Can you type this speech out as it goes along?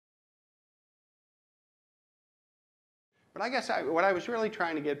But I guess what I was really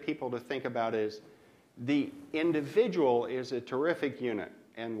trying to get people to think about is the individual is a terrific unit,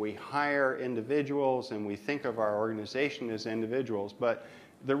 and we hire individuals and we think of our organization as individuals, but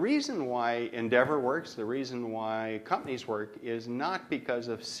the reason why Endeavor works, the reason why companies work, is not because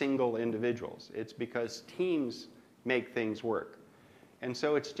of single individuals. It's because teams make things work. And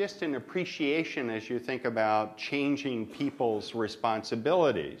so it's just an appreciation as you think about changing people's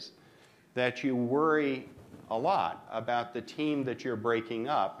responsibilities that you worry a lot about the team that you're breaking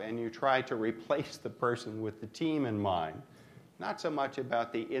up, and you try to replace the person with the team in mind, not so much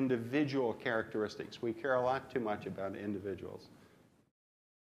about the individual characteristics. We care a lot too much about individuals.